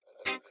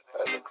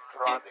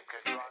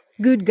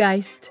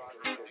GoodGeist,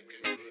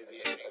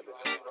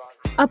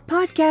 a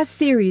podcast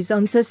series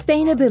on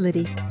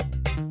sustainability,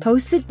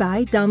 hosted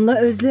by Damla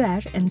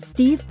Özlüer and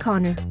Steve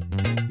Connor.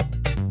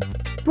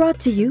 Brought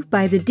to you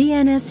by the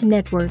DNS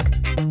Network.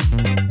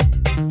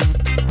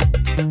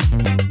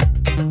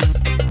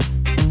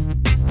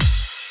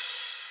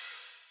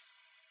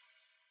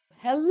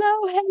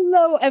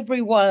 Hello,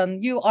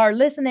 everyone. You are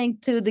listening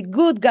to the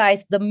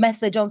GoodGeist, the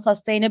message on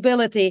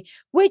sustainability,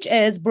 which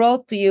is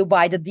brought to you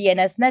by the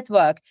DNS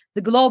Network,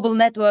 the global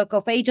network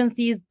of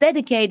agencies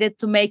dedicated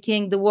to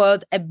making the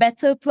world a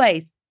better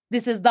place.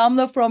 This is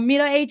Damla from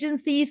Mira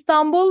Agency,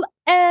 Istanbul,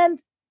 and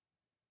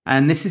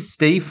this is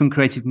Steve from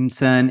Creative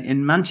Concern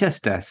in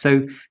Manchester.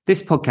 So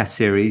this podcast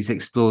series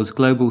explores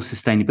global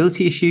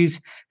sustainability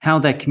issues, how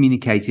they're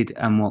communicated,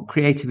 and what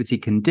creativity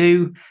can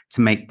do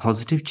to make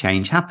positive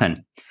change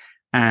happen.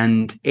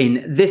 And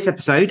in this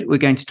episode, we're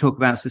going to talk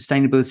about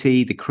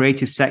sustainability, the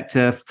creative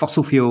sector,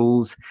 fossil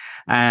fuels,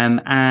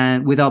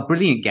 and with our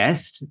brilliant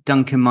guest,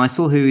 Duncan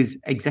Meisel, who is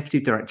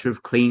Executive Director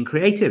of Clean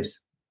Creatives.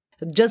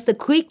 Just a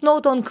quick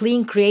note on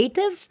Clean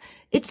Creatives.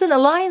 It's an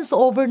alliance of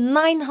over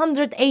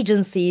 900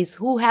 agencies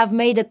who have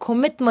made a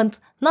commitment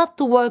not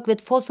to work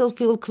with fossil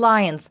fuel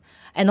clients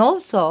and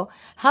also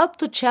help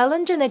to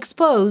challenge and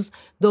expose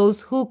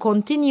those who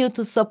continue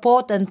to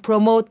support and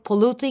promote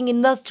polluting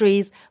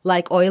industries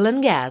like oil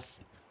and gas.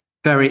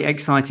 Very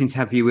exciting to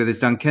have you with us,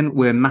 Duncan.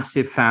 We're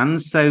massive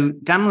fans. So,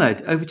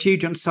 Damla, over to you.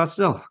 Do you want to start us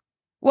off?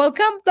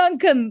 Welcome,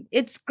 Duncan.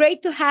 It's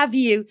great to have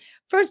you.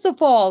 First of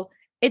all,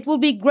 it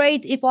would be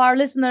great if our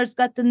listeners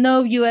got to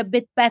know you a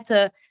bit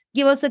better.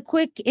 Give us a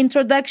quick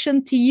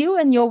introduction to you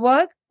and your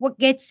work. What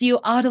gets you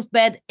out of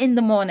bed in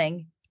the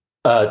morning?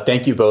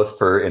 Thank you both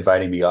for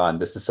inviting me on.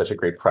 This is such a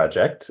great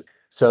project.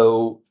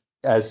 So,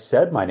 as you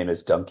said, my name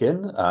is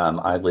Duncan.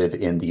 I live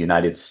in the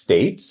United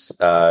States,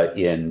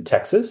 in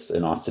Texas,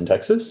 in Austin,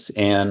 Texas.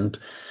 And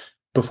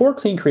before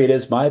Clean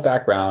Creatives, my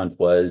background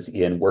was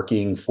in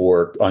working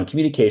on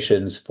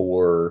communications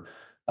for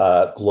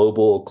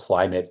global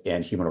climate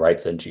and human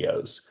rights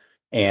NGOs.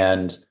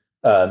 And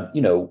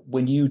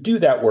when you do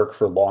that work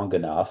for long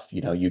enough,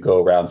 you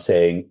go around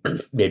saying,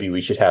 maybe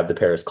we should have the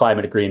Paris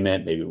Climate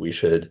Agreement, maybe we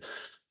should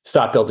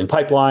stop building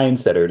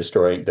pipelines that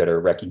are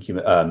wrecking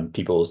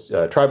people's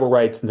tribal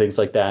rights and things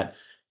like that.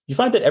 You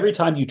find that every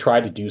time you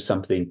try to do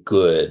something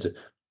good,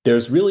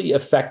 there's really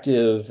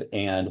effective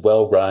and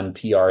well-run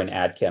PR and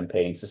ad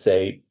campaigns to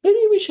say, maybe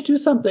we should do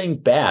something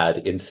bad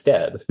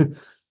instead.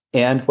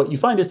 And what you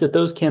find is that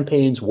those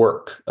campaigns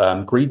work.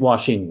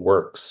 Greenwashing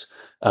works.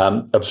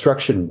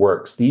 Obstruction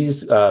works.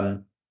 These PR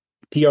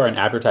and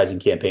advertising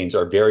campaigns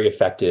are very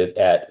effective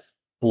at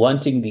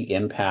blunting the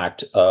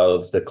impact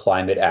of the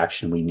climate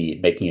action we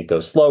need, making it go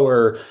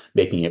slower,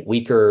 making it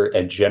weaker,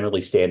 and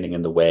generally standing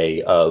in the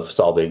way of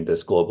solving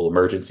this global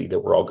emergency that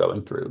we're all going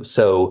through.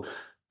 So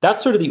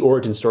that's sort of the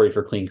origin story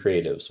for Clean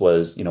Creatives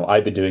was,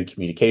 I've been doing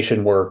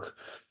communication work.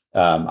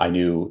 I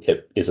knew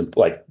it isn't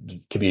like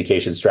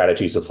communication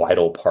strategy is a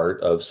vital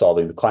part of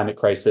solving the climate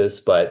crisis,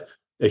 but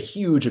a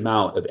huge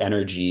amount of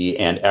energy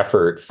and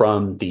effort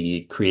from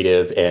the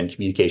creative and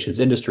communications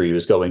industry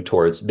was going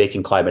towards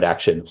making climate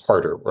action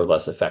harder or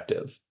less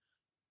effective.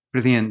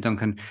 Brilliant,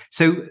 Duncan.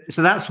 So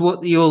that's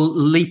what you're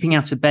leaping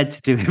out of bed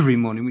to do every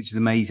morning, which is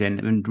amazing.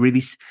 And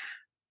really,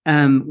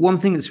 one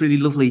thing that's really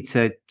lovely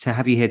to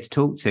have you here to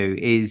talk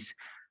to is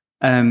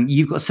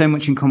you've got so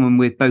much in common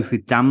with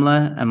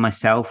Damla and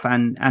myself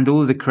and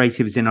all of the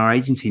creatives in our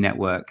agency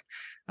network.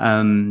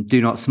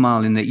 Do not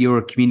smile in that you're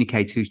a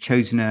communicator who's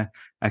chosen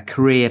a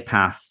career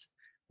path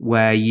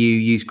where you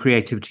use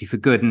creativity for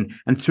good.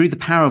 And through the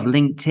power of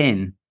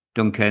LinkedIn,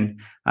 Duncan,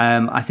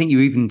 I think you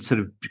even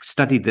sort of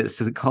studied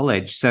this at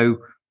college. So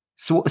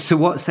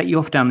what set you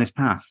off down this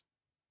path?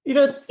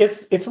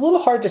 It's a little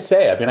hard to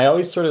say. I mean, I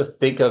always sort of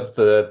think of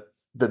the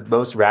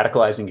most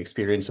radicalizing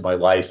experience of my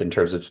life in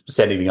terms of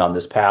sending me on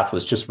this path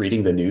was just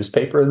reading the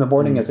newspaper in the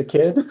morning as a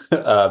kid.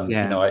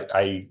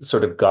 I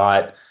sort of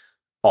got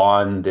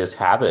on this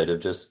habit of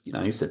just,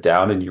 you sit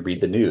down and you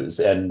read the news.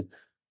 And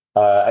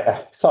I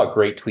saw a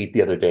great tweet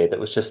the other day that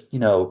was just,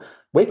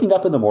 waking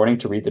up in the morning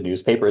to read the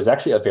newspaper is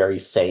actually a very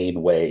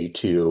sane way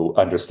to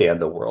understand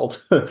the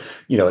world.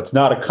 It's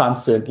not a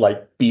constant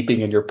like beeping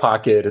in your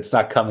pocket. It's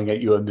not coming at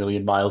you a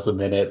million miles a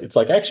minute. It's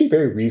like actually a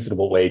very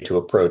reasonable way to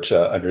approach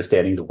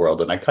understanding the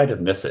world. And I kind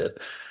of miss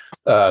it.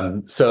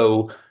 I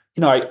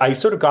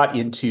sort of got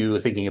into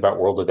thinking about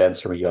world events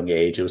from a young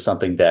age. It was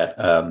something that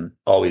I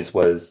always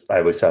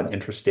found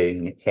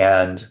interesting.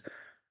 And,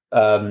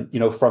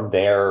 from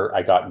there,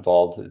 I got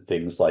involved in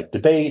things like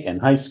debate in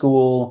high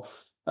school,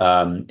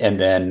 and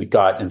then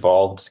got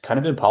involved kind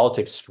of in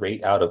politics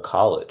straight out of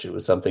college. It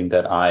was something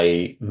that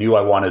I knew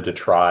I wanted to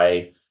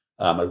try.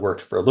 I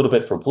worked for a little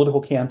bit for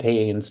political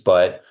campaigns,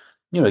 but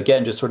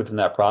again, just sort of in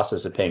that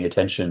process of paying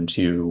attention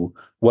to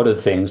what are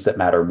the things that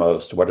matter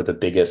most, what are the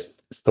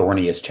biggest,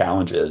 thorniest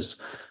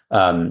challenges.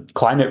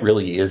 Climate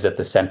really is at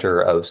the center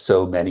of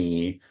so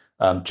many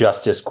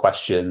justice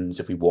questions.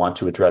 If we want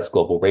to address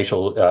global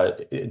racial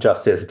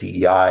justice,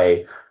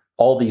 DEI,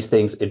 all these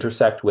things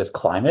intersect with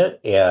climate,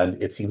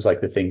 and it seems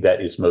like the thing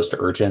that is most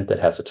urgent, that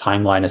has a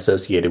timeline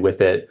associated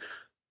with it.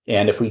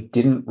 And if we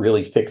didn't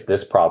really fix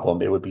this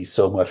problem, it would be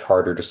so much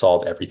harder to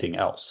solve everything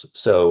else.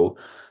 So,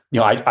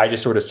 I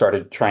just sort of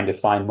started trying to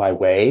find my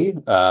way,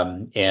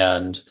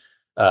 and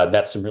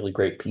met some really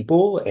great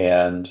people,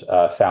 and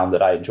found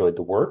that I enjoyed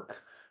the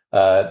work.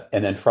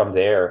 And then from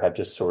there, have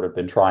just sort of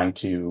been trying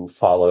to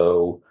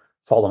follow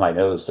my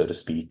nose, so to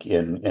speak,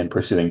 in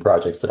pursuing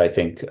projects that I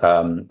think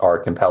are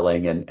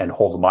compelling and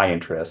hold my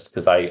interest,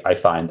 because I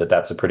find that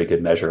that's a pretty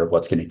good measure of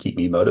what's going to keep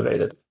me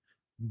motivated.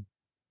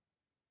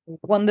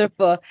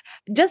 Wonderful.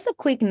 Just a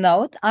quick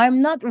note. I'm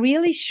not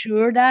really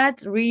sure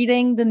that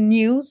reading the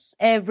news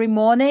every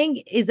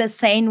morning is a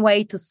sane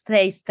way to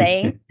stay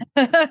sane.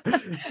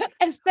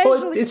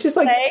 Well, it's just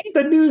like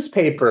the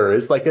newspaper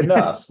is like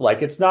enough.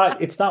 Like it's not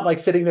like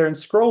sitting there and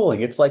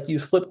scrolling. It's like you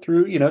flip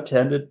through,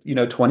 10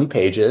 to 20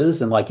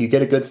 pages, and like you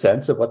get a good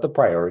sense of what the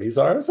priorities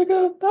are. It's like,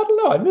 I don't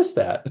know, I missed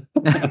that.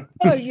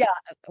 Oh yeah,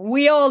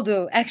 we all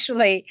do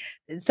actually.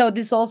 So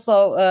this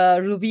also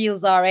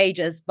reveals our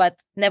ages, but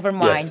never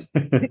mind.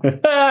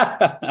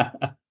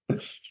 Yes.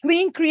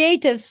 Clean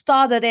Creative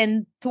started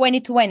in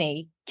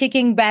 2020,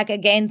 kicking back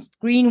against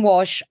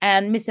greenwash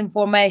and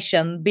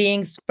misinformation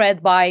being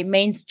spread by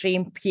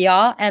mainstream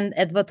PR and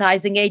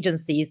advertising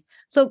agencies.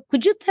 So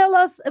could you tell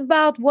us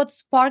about what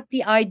sparked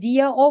the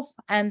idea of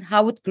and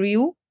how it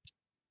grew?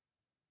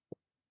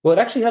 Well, it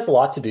actually has a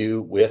lot to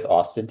do with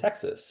Austin,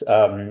 Texas.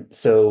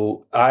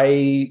 So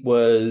I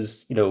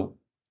was,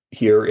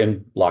 here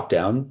in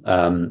lockdown,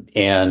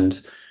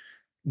 and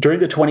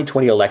during the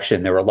 2020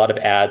 election, there were a lot of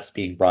ads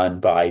being run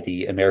by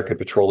the American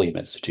Petroleum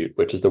Institute,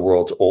 which is the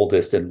world's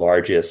oldest and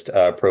largest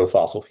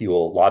pro-fossil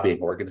fuel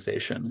lobbying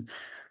organization.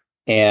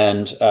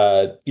 And,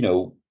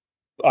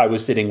 I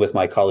was sitting with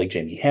my colleague,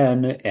 Jamie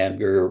Henn, and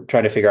we were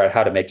trying to figure out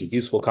how to make a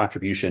useful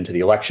contribution to the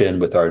election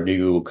with our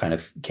new kind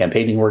of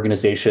campaigning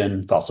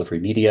organization, Fossil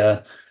Free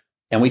Media.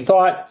 And we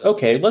thought,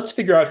 okay, let's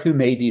figure out who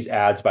made these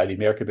ads by the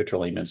American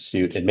Petroleum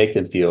Institute and make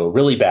them feel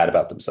really bad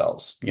about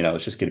themselves.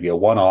 It's just going to be a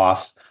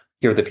one-off.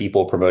 Here are the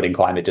people promoting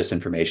climate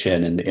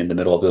disinformation in the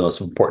middle of the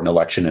most important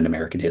election in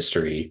American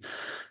history.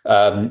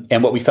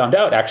 And what we found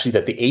out, actually,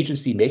 that the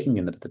agency making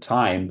them at the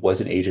time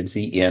was an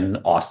agency in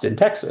Austin,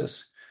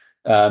 Texas.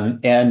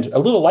 And a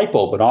little light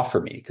bulb went off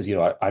for me because,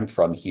 I'm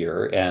from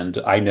here, and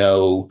I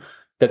know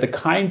that the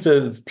kinds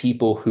of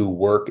people who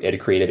work at a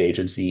creative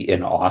agency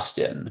in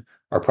Austin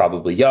are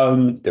probably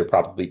young, they're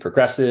probably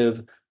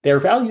progressive. Their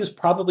values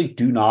probably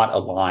do not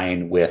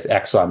align with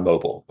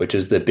ExxonMobil, which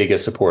is the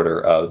biggest supporter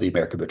of the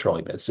American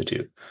Petroleum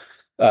Institute.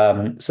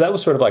 So that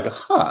was sort of like,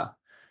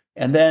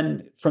 And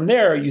then from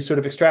there, you sort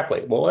of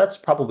extrapolate. Well, that's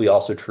probably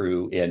also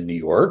true in New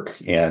York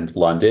and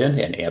London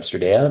and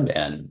Amsterdam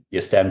and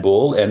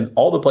Istanbul and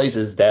all the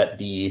places that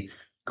the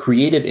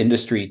creative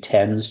industry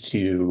tends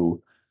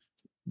to,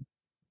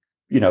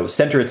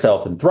 center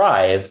itself and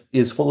thrive,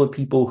 is full of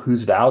people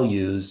whose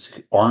values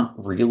aren't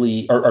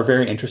really are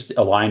very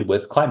aligned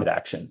with climate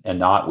action and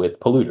not with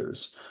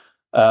polluters.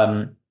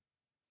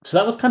 So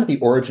that was kind of the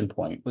origin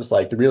point, was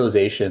like the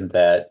realization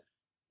that,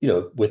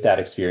 with that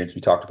experience we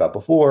talked about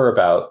before,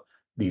 about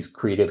these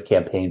creative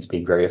campaigns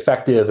being very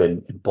effective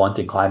and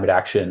blunting climate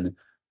action,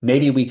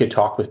 maybe we could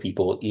talk with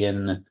people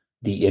in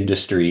the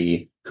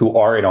industry who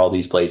are in all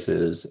these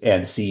places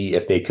and see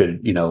if they could,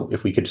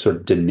 if we could sort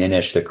of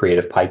diminish the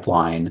creative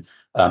pipeline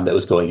that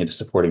was going into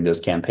supporting those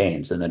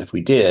campaigns. And then if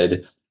we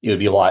did, it would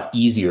be a lot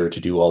easier to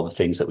do all the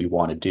things that we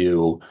want to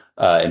do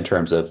in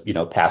terms of,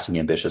 passing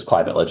ambitious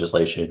climate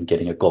legislation,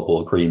 getting a global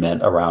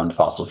agreement around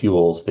fossil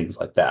fuels, things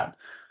like that.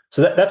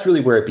 So that's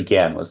really where it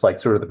began, was like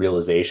sort of the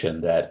realization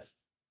that,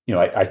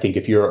 I think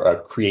if you're a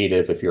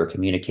creative, if you're a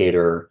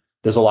communicator,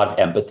 there's a lot of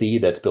empathy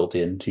that's built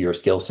into your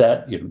skill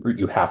set.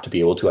 You have to be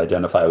able to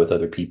identify with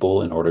other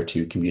people in order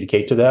to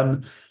communicate to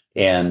them.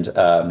 And,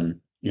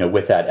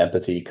 with that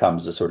empathy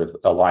comes a sort of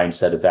aligned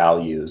set of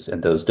values,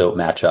 and those don't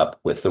match up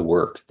with the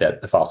work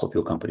that the fossil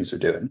fuel companies are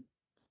doing.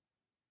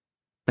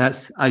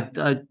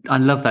 I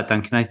love that,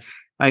 Duncan.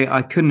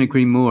 I couldn't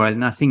agree more.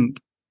 And I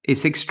think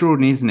it's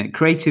extraordinary, isn't it?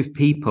 Creative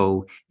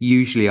people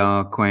usually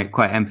are quite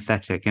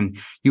empathetic, and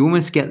you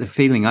almost get the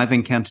feeling. I've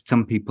encountered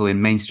some people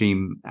in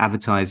mainstream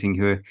advertising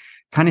who are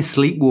kind of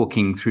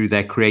sleepwalking through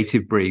their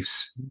creative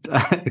briefs,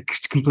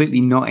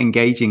 completely not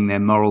engaging their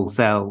moral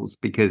selves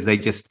because they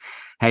just,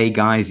 hey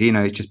guys,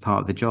 it's just part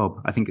of the job.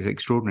 I think it's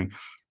extraordinary.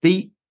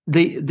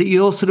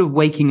 You're sort of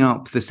waking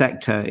up the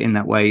sector in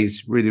that way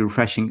is really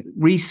refreshing.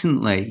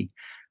 Recently,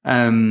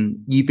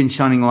 you've been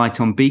shining light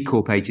on B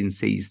Corp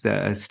agencies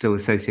that are still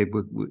associated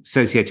with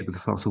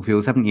the fossil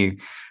fuels, haven't you?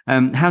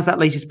 How's that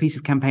latest piece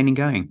of campaigning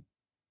going?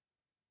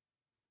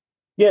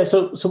 Yeah,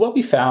 so what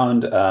we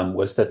found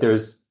was that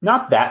there's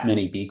not that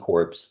many B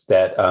Corps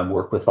that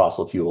work with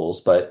fossil fuels,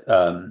 but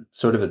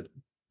sort of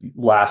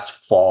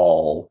last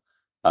fall,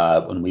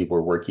 when we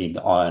were working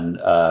on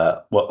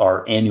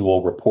our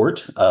annual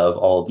report of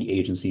all of the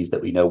agencies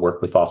that we know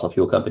work with fossil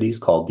fuel companies,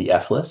 called the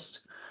F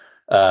list,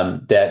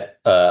 that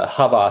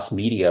Havas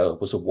Media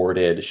was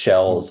awarded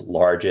Shell's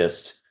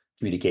largest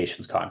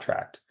communications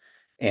contract,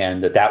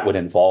 and that would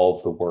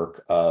involve the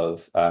work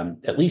of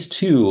at least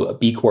 2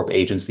 B Corp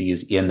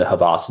agencies in the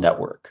Havas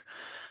network.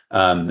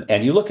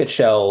 And you look at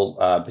Shell,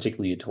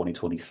 particularly in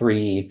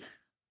 2023,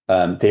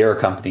 they're a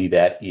company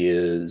that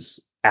is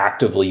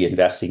actively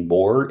investing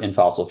more in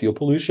fossil fuel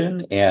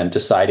pollution and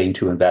deciding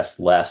to invest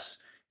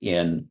less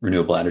in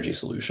renewable energy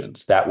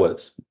solutions. That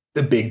was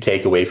the big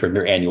takeaway from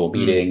their annual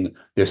meeting.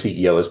 Their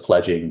CEO is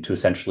pledging to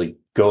essentially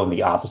go in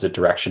the opposite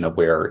direction of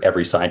where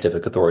every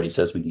scientific authority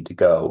says we need to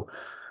go.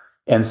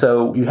 And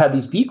so you had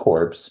these B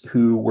Corps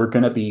who were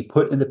going to be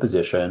put in the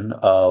position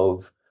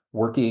of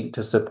working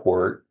to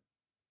support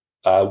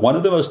one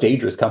of the most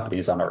dangerous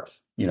companies on earth,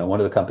 one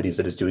of the companies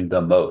that is doing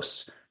the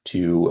most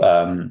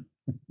to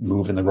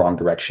move in the wrong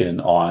direction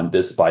on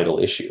this vital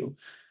issue.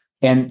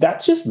 And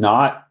that's just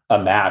not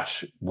a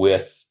match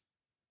with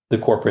the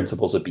core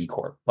principles of B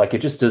Corp. Like,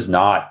 it just does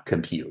not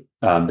compute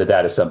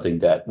that is something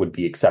that would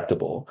be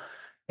acceptable.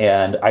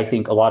 And I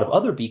think a lot of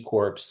other B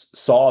Corps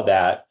saw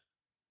that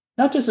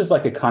not just as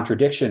like a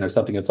contradiction or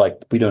something that's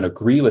like, we don't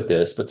agree with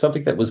this, but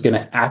something that was going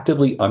to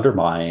actively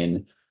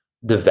undermine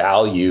the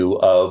value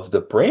of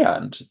the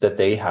brand that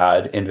they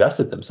had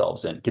invested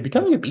themselves in.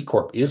 Becoming a B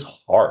Corp is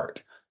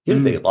hard. It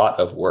is a lot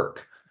of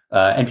work.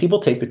 And people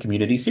take the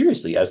community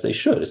seriously, as they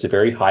should. It's a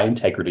very high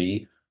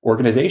integrity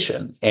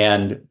organization.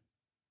 And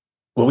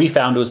what we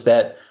found was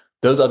that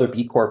those other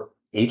B Corp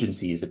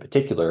agencies in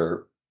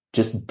particular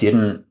just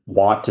didn't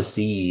want to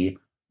see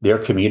their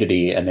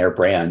community and their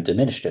brand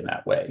diminished in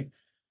that way.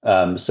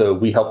 So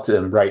we helped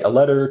them write a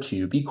letter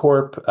to B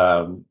Corp,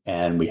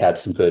 and we had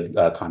some good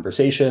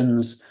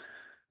conversations.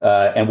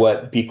 And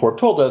what B Corp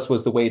told us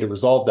was the way to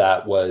resolve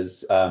that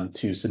was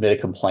to submit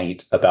a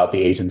complaint about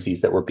the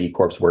agencies that were B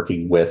Corps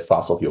working with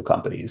fossil fuel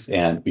companies.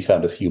 And we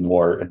found a few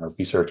more in our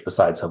research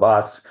besides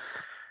Havas.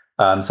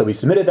 So we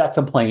submitted that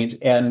complaint,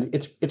 and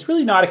it's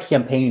really not a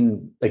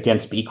campaign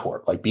against B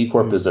Corp. Like, B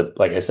Corp is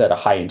like I said, a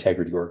high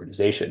integrity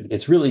organization.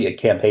 It's really a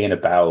campaign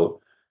about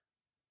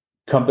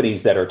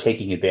companies that are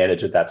taking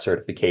advantage of that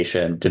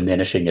certification,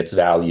 diminishing its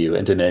value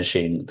and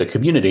diminishing the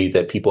community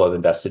that people have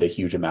invested a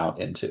huge amount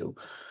into.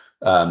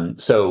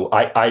 So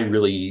I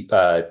really,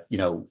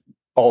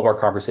 all of our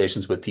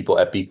conversations with people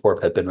at B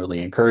Corp have been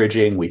really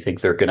encouraging. We think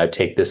they're going to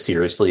take this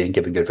seriously and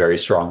giving a very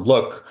strong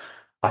look.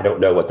 I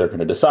don't know what they're going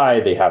to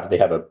decide. They have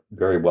a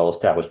very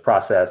well-established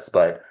process,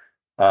 but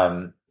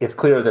it's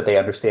clear that they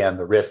understand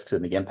the risks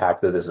and the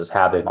impact that this is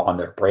having on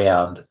their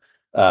brand.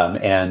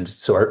 And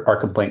so our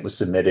complaint was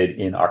submitted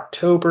in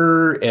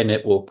October, and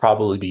it will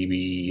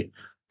probably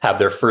have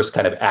their first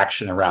kind of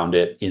action around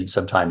it in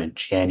sometime in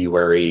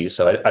January.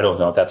 So I don't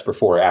know if that's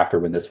before or after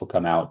when this will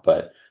come out,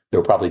 but there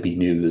will probably be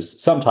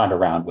news sometime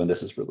around when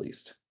this is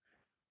released.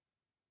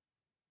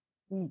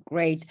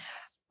 Great.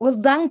 Well,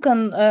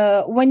 Duncan,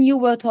 when you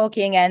were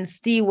talking and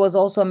Steve was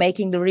also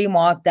making the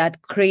remark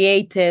that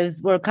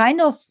creatives were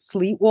kind of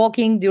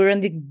sleepwalking during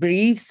the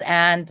briefs,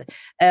 and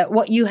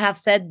what you have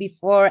said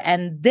before,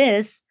 and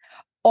this,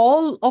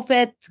 all of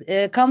it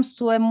comes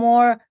to a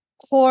more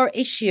core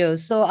issue.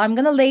 So I'm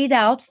going to lay it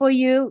out for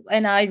you,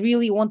 and I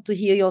really want to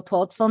hear your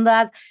thoughts on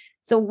that.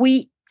 So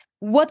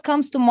what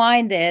comes to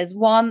mind is,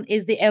 one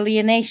is the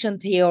alienation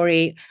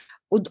theory.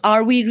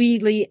 Are we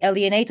really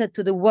alienated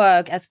to the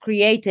work as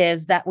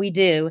creatives that we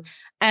do?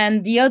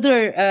 And the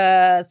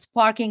other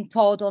sparking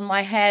thought on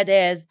my head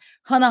is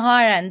Hannah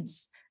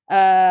Arendt's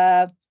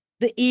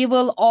The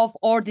Evil of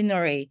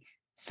Ordinary.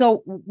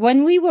 So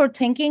when we were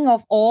thinking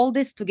of all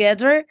this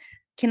together,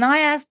 can I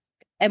ask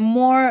a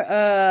more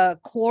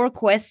core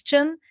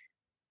question?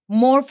 At a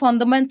more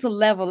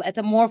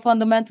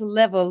fundamental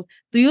level,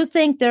 do you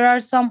think there are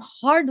some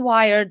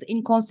hardwired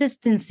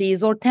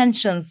inconsistencies or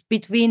tensions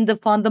between the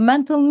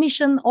fundamental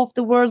mission of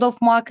the world of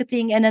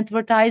marketing and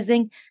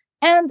advertising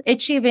and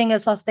achieving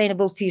a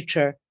sustainable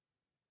future?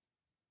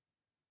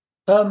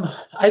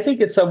 I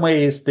think in some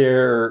ways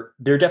there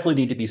definitely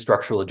need to be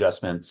structural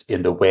adjustments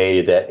in the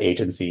way that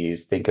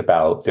agencies think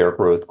about their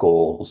growth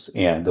goals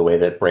and the way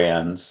that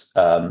brands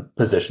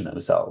position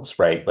themselves,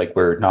 right? Like,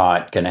 we're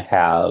not going to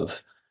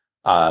have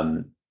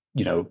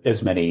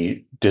as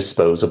many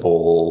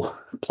disposable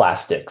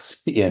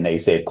plastics in a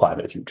safe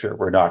climate future.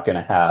 We're not going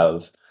to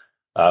have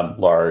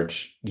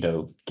large,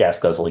 gas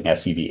guzzling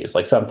SUVs.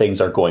 Like, some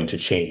things are going to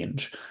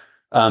change.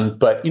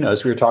 But,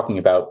 as we were talking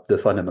about the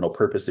fundamental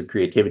purpose of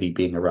creativity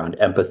being around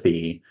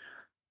empathy,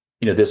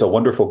 there's a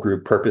wonderful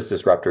group, Purpose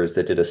Disruptors,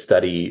 that did a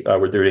study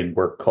where they're doing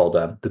work called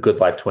the Good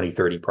Life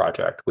 2030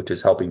 Project, which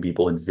is helping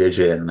people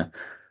envision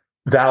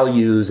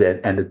values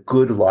and the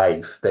good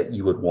life that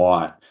you would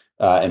want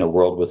in a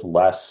world with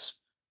less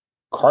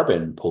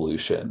carbon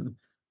pollution.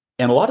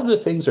 And a lot of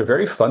those things are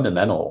very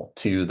fundamental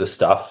to the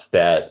stuff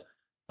that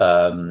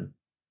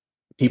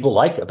people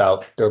like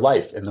about their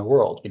life in the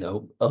world.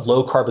 A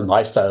low carbon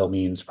lifestyle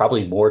means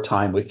probably more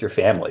time with your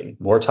family,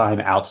 more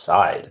time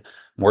outside,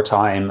 more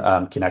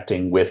time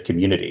connecting with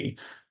community,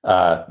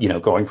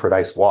 going for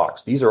nice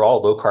walks. These are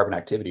all low carbon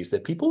activities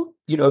that people,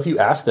 if you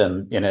ask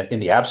them in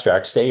the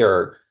abstract, say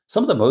are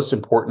some of the most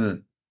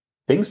important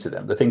things to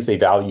them, the things they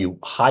value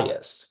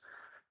highest.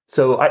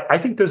 So I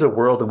think there's a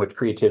world in which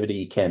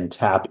creativity can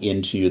tap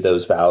into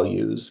those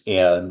values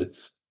and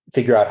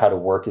figure out how to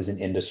work as an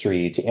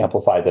industry to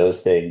amplify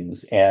those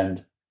things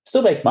and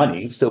still make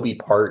money, still be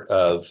part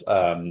of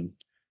a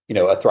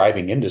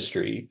thriving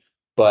industry.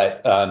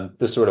 But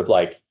the sort of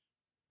like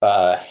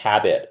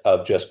habit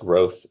of just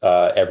growth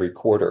every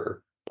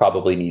quarter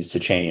probably needs to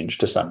change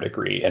to some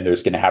degree, and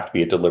there's going to have to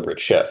be a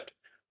deliberate shift.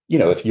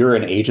 If you're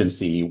an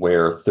agency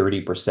where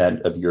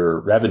 30% of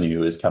your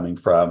revenue is coming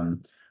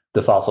from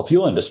the fossil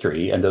fuel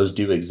industry, and those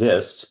do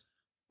exist,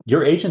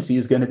 your agency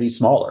is going to be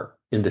smaller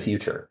in the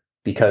future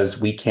because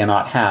we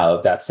cannot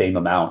have that same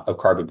amount of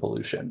carbon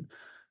pollution.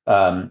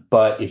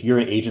 But if you're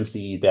an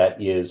agency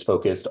that is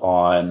focused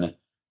on,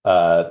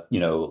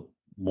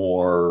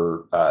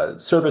 more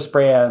service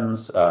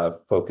brands,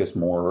 focus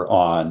more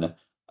on,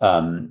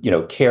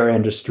 care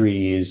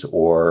industries,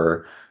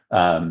 or,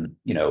 there's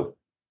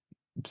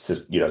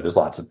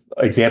lots of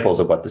examples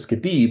of what this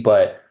could be,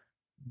 but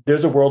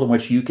there's a world in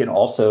which you can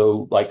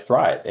also like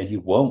thrive and you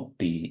won't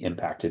be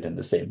impacted in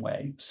the same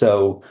way.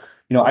 So,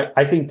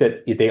 I think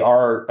that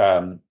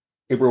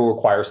it will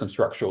require some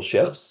structural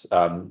shifts,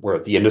 where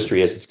the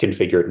industry as it's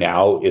configured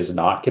now is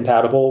not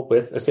compatible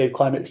with a safe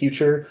climate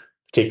future,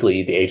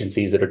 particularly the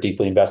agencies that are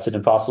deeply invested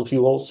in fossil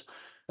fuels.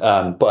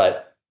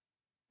 But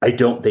I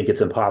don't think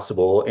it's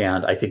impossible.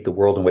 And I think the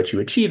world in which you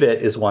achieve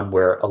it is one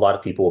where a lot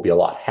of people will be a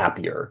lot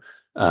happier.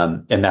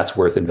 And that's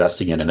worth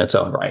investing in its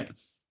own right.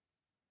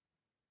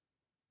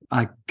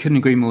 I couldn't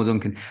agree more,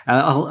 Duncan.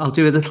 I'll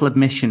do a little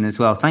admission as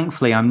well.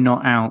 Thankfully, I'm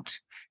not out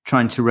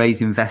trying to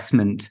raise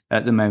investment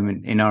at the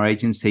moment in our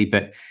agency,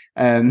 but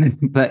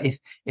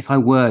if I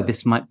were,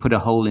 this might put a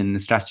hole in the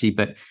strategy.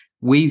 But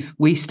we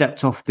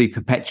stepped off the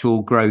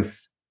perpetual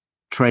growth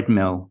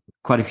treadmill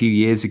quite a few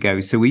years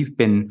ago. So we've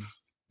been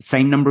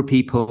same number of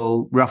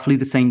people, roughly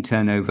the same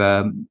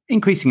turnover,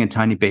 increasing a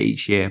tiny bit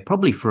each year,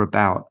 probably for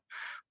about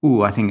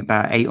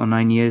 8 or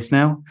 9 years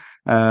now.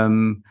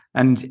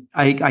 And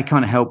I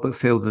can't help but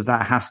feel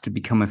that has to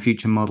become a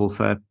future model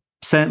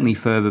certainly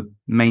for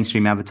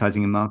mainstream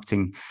advertising and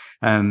marketing.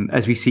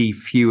 As we see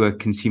fewer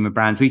consumer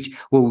brands,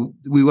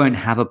 we won't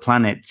have a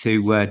planet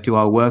to do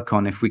our work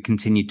on if we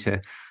continue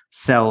to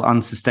sell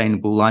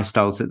unsustainable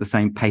lifestyles at the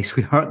same pace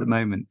we are at the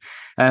moment.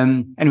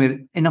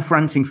 Anyway, enough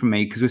ranting from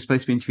me because we're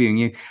supposed to be interviewing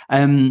you.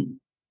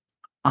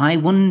 I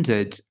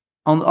wondered,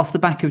 off the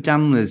back of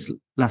Damla's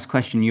last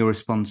question, your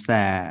response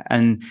there,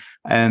 and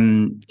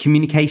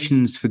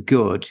communications for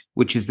good,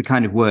 which is the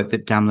kind of work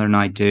that Damla and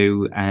I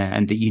do,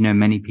 and that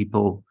many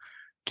people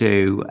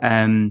do.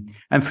 And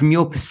from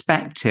your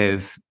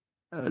perspective,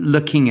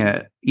 looking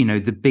at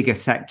the bigger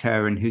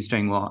sector and who's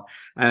doing what.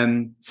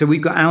 So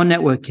we've got our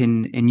network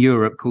in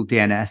Europe called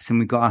DNS, and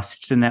we've got our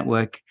sister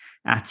network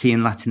ATI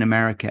in Latin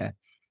America.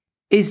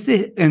 Is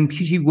this,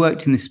 because you've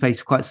worked in this space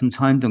for quite some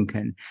time,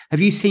 Duncan, have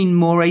you seen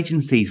more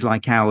agencies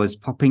like ours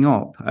popping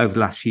up over the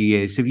last few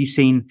years? Have you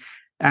seen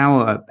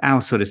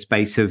our sort of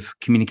space of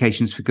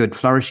communications for good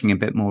flourishing a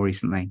bit more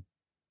recently?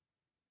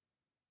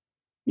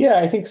 Yeah,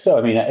 I think so.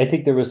 I mean, I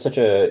think there was such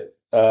a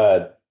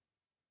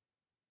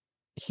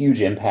huge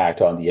impact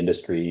on the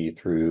industry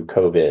through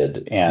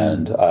COVID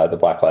and the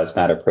Black Lives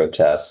Matter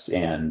protests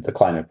and the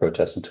climate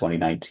protests in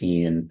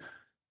 2019.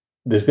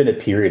 There's been a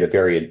period of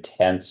very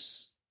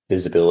intense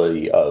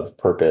visibility of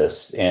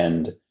purpose,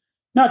 and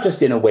not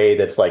just in a way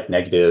that's like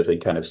negative and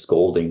kind of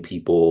scolding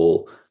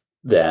people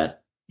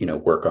that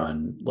work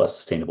on less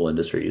sustainable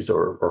industries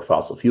or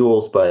fossil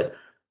fuels, but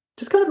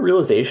just kind of a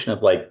realization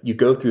of like you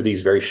go through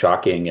these very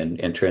shocking and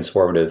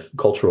transformative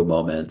cultural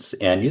moments,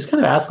 and you just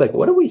kind of ask like,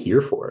 what are we here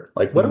for?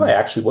 Like, what do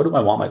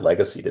I want my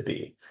legacy to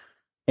be?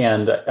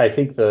 And I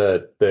think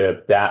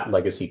that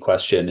legacy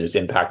question is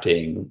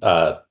impacting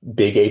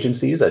big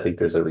agencies. I think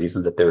there's a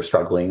reason that they're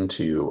struggling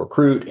to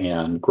recruit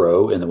and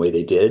grow in the way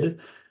they did.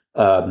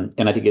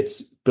 And I think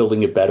it's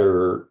building a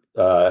better,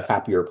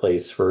 happier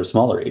place for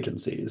smaller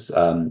agencies.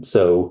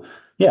 So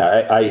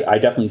yeah, I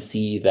definitely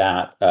see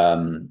that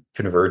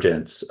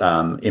convergence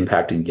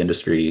impacting the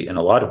industry in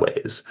a lot of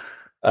ways.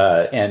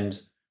 And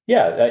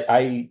yeah,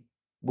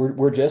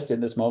 we're just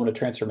in this moment of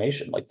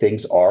transformation. Like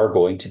things are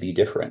going to be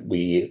different.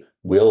 We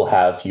will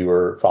have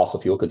fewer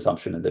fossil fuel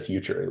consumption in the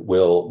future.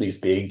 These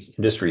big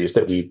industries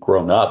that we've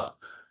grown up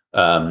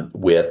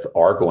with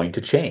are going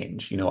to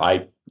change.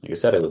 Like I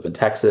said, I live in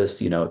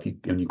Texas.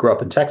 When you grow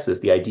up in Texas,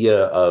 the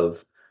idea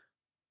of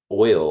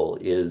oil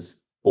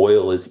is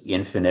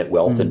infinite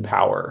wealth and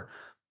power.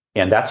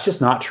 And that's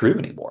just not true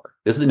anymore.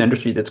 This is an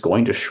industry that's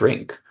going to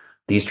shrink.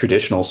 These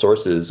traditional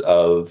sources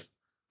of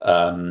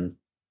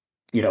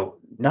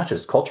not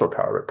just cultural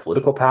power, but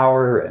political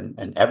power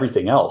and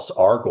everything else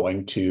are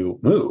going to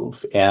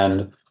move.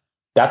 And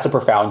that's a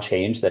profound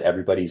change that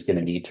everybody's going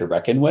to need to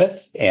reckon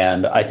with.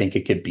 And I think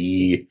it could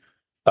be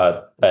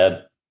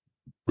a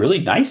really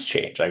nice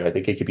change. I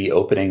think it could be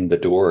opening the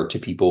door to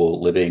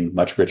people living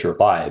much richer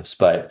lives.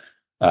 But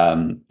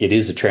it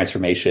is a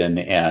transformation.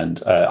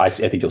 And I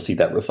think you'll see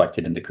that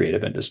reflected in the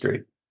creative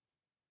industry.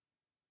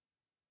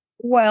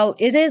 Well,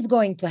 it is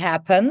going to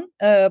happen,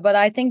 but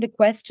I think the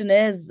question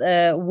is,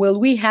 will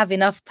we have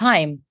enough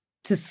time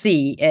to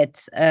see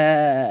it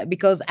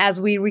because as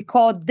we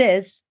record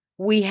this,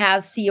 we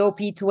have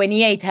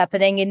COP28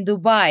 happening in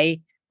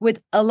Dubai,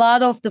 with a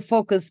lot of the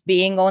focus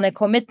being on a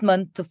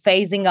commitment to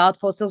phasing out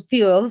fossil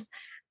fuels,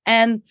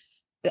 and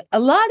a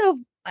lot of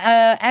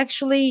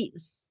actually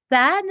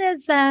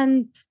sadness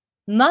and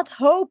not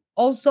hope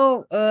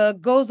also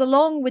goes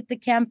along with the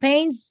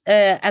campaigns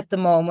at the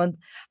moment.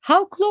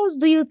 How close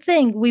do you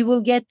think we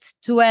will get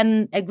to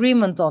an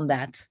agreement on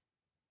that?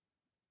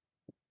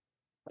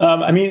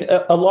 I mean,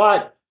 a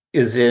lot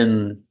is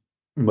in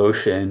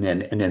motion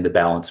and in the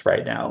balance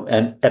right now.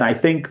 And I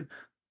think,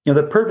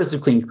 the purpose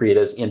of Clean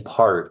Creatives in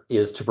part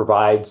is to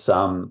provide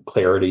some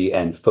clarity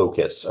and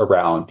focus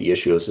around the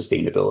issue of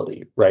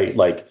sustainability, right?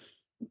 Like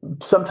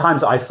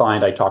sometimes I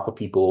find I talk with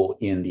people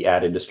in the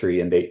ad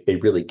industry and they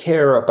really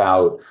care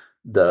about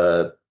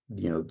the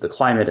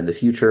climate and the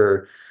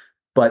future,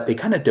 but they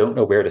kind of don't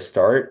know where to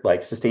start.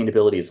 Like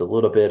sustainability is a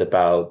little bit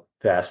about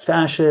fast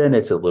fashion,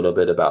 it's a little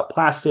bit about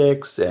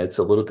plastics, it's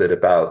a little bit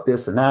about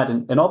this and that,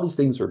 and all these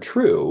things are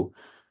true.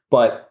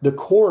 But the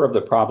core of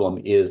the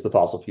problem is the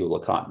fossil fuel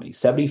economy.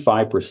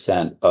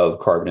 75% of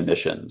carbon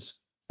emissions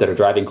that are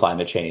driving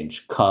climate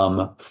change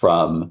come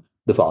from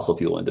the fossil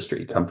fuel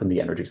industry, come from the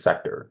energy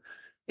sector.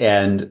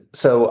 And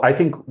so I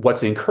think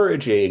what's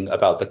encouraging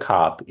about the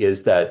COP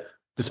is that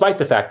despite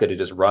the fact that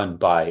it is run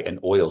by an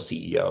oil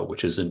CEO,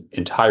 which is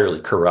entirely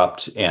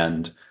corrupt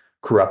and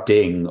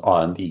corrupting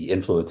on the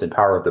influence and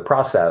power of the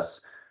process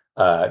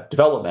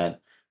development,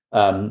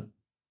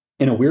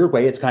 in a weird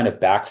way, it's kind of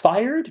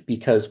backfired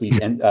because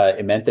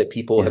it meant that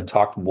people have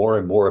talked more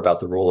and more about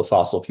the role of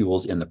fossil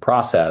fuels in the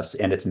process,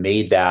 and it's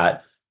made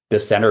that the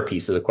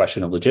centerpiece of the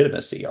question of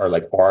legitimacy. Are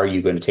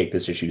you going to take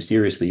this issue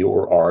seriously,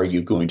 or are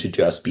you going to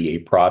just be a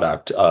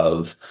product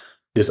of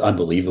this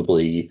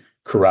unbelievably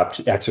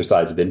corrupt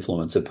exercise of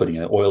influence of putting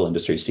an oil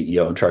industry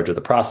CEO in charge of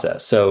the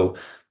process? So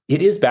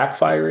it is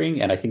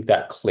backfiring, and I think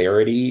that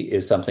clarity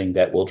is something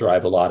that will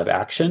drive a lot of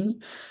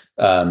action.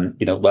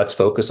 Let's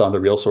focus on the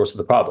real source of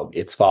the problem.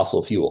 It's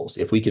fossil fuels.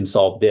 If we can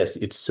solve this,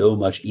 it's so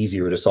much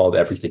easier to solve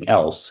everything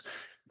else.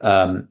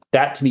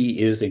 That to me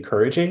is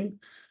encouraging.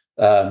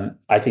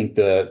 I think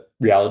the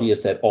reality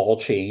is that all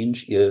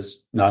change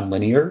is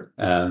nonlinear.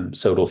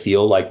 So it'll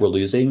feel like we're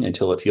losing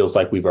until it feels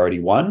like we've already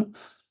won.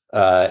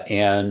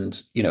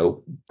 And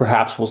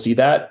perhaps we'll see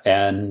that.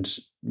 And,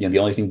 the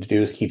only thing to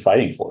do is keep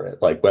fighting for it.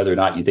 Like whether or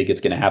not you think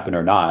it's going to happen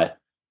or not,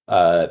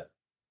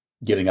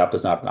 giving up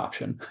is not an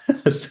option.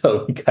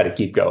 So we got to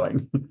keep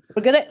going.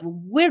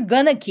 We're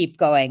gonna keep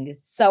going.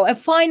 So a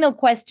final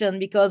question,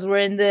 because we're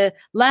in the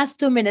last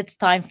 2 minutes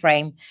time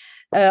frame.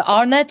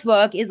 Our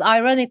network is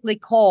ironically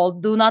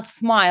called Do Not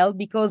Smile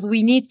because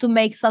we need to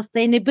make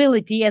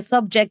sustainability a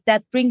subject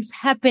that brings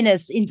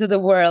happiness into the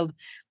world.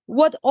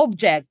 What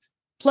object,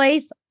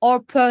 place, or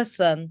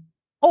person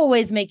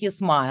always make you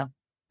smile?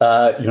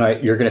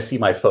 You're going to see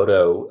my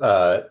photo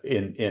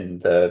in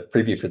the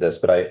preview for this,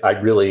 but I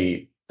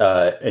really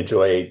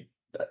enjoy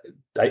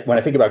when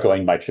I think about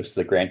going my trips to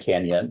the Grand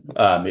Canyon.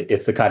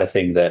 It's the kind of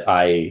thing that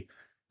I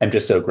am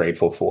just so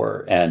grateful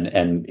for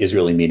and is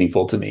really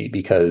meaningful to me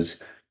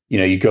because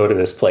you go to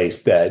this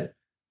place that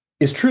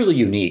is truly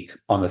unique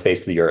on the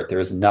face of the earth. There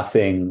is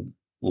nothing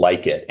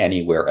like it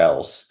anywhere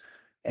else.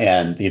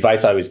 And the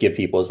advice I always give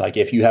people is like,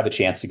 if you have a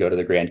chance to go to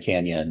the Grand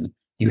Canyon,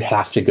 you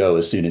have to go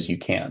as soon as you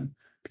can,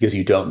 because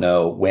you don't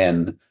know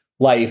when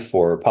life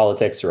or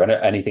politics or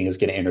anything is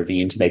going to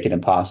intervene to make it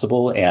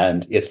impossible.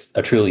 And it's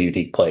a truly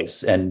unique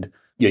place. And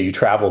you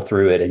travel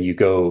through it and you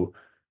go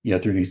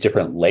through these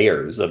different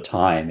layers of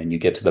time, and you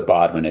get to the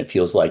bottom and it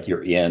feels like you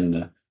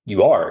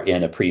are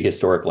in a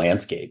prehistoric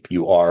landscape.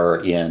 You are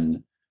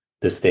in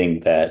this thing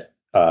that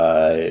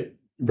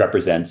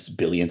represents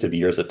billions of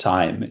years of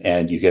time,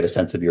 and you get a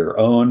sense of your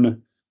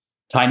own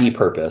tiny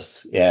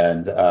purpose.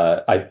 And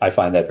I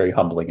find that very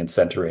humbling and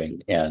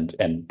centering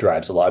and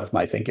drives a lot of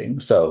my thinking.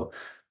 So,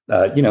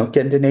 get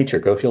into nature,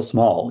 go feel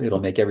small. It'll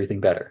make everything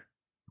better.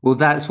 Well,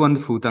 that's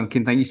wonderful,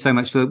 Duncan. Thank you so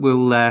much.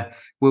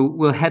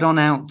 We'll head on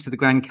out to the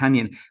Grand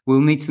Canyon.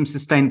 We'll need some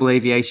sustainable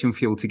aviation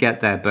fuel to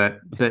get there, but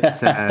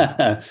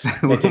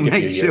we'll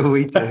make sure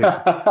we do.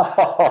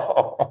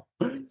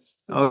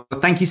 Oh,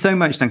 thank you so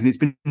much, Duncan. It's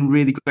been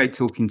really great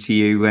talking to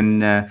you,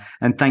 and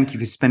thank you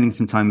for spending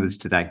some time with us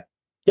today.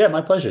 Yeah,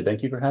 my pleasure.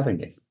 Thank you for having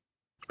me.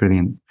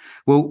 Brilliant.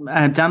 Well,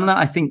 Damla,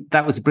 I think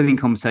that was a brilliant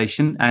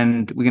conversation,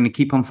 and we're going to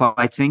keep on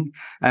fighting.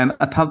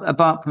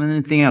 Apart from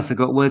anything else, I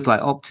got words like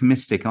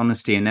optimistic,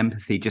 honesty, and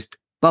empathy just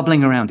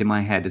bubbling around in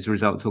my head as a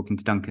result of talking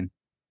to Duncan.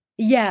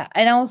 Yeah,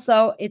 and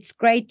also it's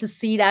great to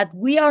see that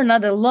we are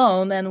not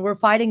alone and we're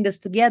fighting this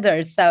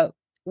together. So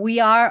we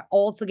are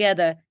all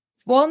together.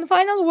 One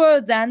final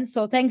word then.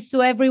 So thanks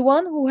to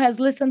everyone who has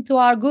listened to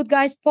our Good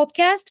Geist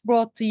podcast,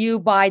 brought to you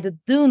by the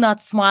Do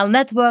Not Smile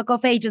network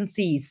of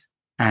agencies.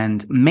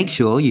 And make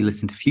sure you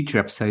listen to future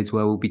episodes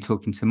where we'll be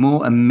talking to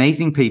more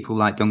amazing people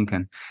like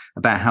Duncan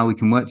about how we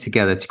can work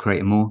together to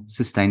create a more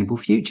sustainable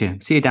future.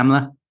 See you,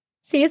 Damla.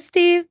 See you,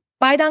 Steve.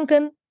 Bye,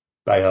 Duncan.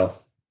 Bye,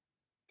 all.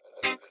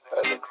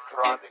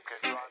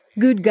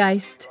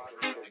 GoodGeist.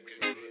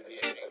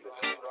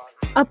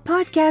 a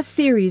podcast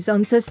series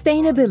on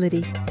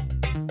sustainability,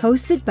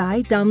 hosted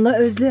by Damla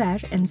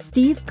Özlüer and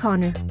Steve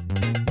Connor.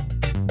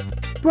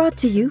 Brought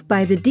to you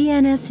by the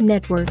DNS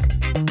Network.